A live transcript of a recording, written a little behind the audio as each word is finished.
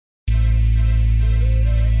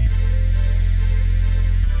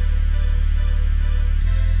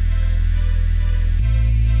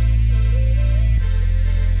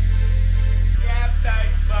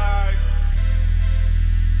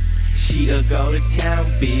go to town,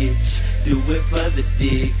 bitch. Do it for the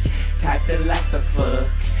dick. Type that like the fuck.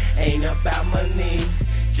 Ain't about money,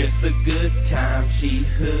 just a good time. She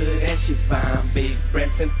hood and she fine. Big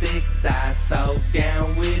breasts and thick thighs. So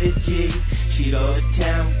down with a G. She go to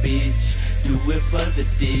town, bitch. Do it for the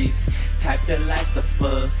dick. Type that like the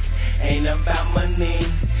fuck. Ain't about money,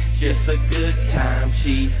 just a good time.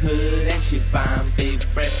 She hood and she fine. Big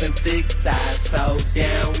breasts and thick thighs. So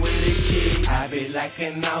down with a G. I be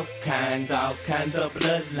liking all kinds of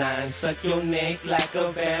bloodlines. Suck your neck like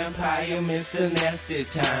a vampire, Mr. Nasty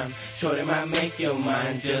Time. Shorty might make your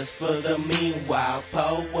mind just for the meanwhile.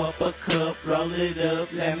 Pour up a cup, roll it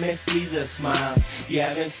up, let me see the smile. You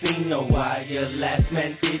haven't seen no while, your last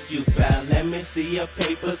man did you foul. Let me see your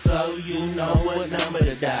paper so you know what number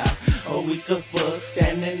to dial. Or we could fuck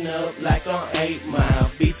standing up like on 8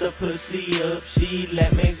 Mile. Beat the pussy up, she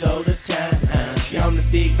let me go to town. She on the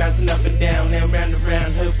dick, bouncing up and down, and round and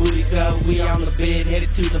round her booty go. We on the bed,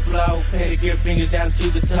 headed to the floor. Pedicure fingers down to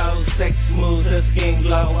the toes. Sexy smooth, her skin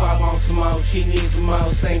glow. I want some more, she needs some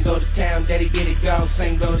more. Same go to town, daddy get it go.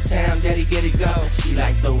 Same go to town, daddy get it go. She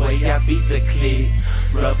like the way I beat the clit,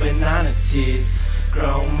 rubbing on her tits.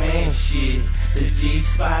 Grown man shit, the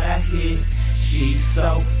G-spot I hit. She's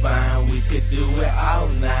so fine, we could do it all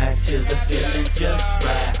night till the feeling just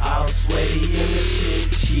right. All sweaty in the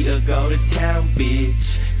shit. She'll go to town,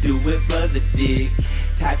 bitch. Do it for the dick.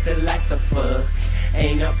 Type that like the fuck.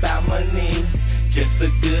 Ain't about money, just a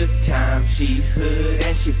good time. She hood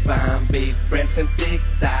and she fine. Big breasts and thick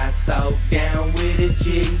thighs. So down with a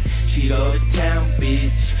G. She go to town,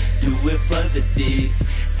 bitch. Do it for the dick.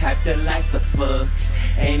 Type that like the fuck.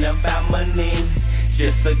 Ain't about money,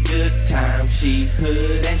 just a good time. She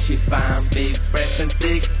hood and she fine. Big breasts and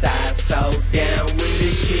thick thighs. So down with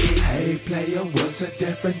it, kid. Hey player, what's the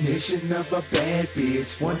definition of a bad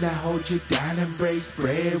bitch? One that hold you down and breaks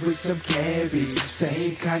bread with some cabbage.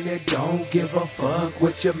 Same kind that don't give a fuck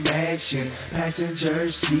what you're mashing. Passenger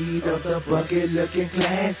seat of the bucket looking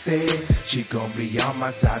classy. She gon' be on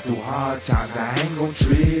my side through hard times, I ain't gon'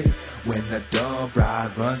 trip. When the dumb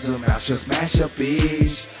bride runs her mouth, she'll smash a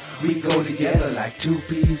bitch. We go together like two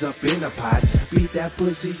peas up in a pot. Beat that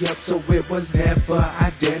pussy up so it was never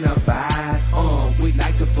identified. We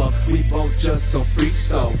like to fuck, we both just some freaks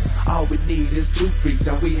though. All we need is two freaks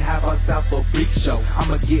and we have ourselves a freak show.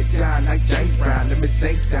 I'ma get down like James Brown, let me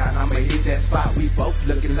sink down. I'ma hit that spot, we both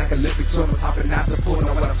looking like Olympic swimmers hopping out the pool,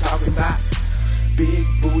 know what I'm talking about? Big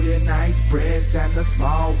booty, nice breasts, and a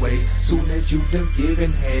small waist. Soon as you done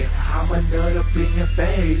giving head, I'ma nut up in your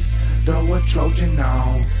face. Throw a Trojan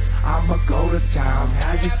on, I'ma go to town.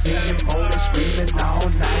 Have you singing more than screaming all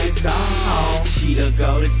night long? She'll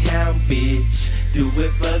go to town, bitch. Do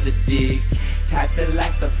it for the dick. Type that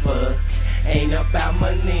like the fuck. Ain't about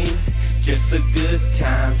money, just a good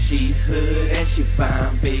time. She hood and she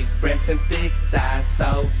fine. Big breasts and thick thighs.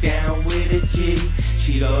 So down with a G.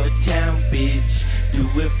 She go to town, bitch. Do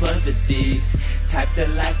it for the dick. Type that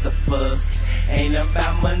like the fuck. Ain't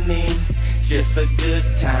about money, just a good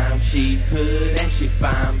time. She hood and she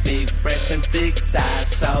fine. Big breasts and thick thighs.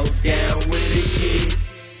 So down with a G.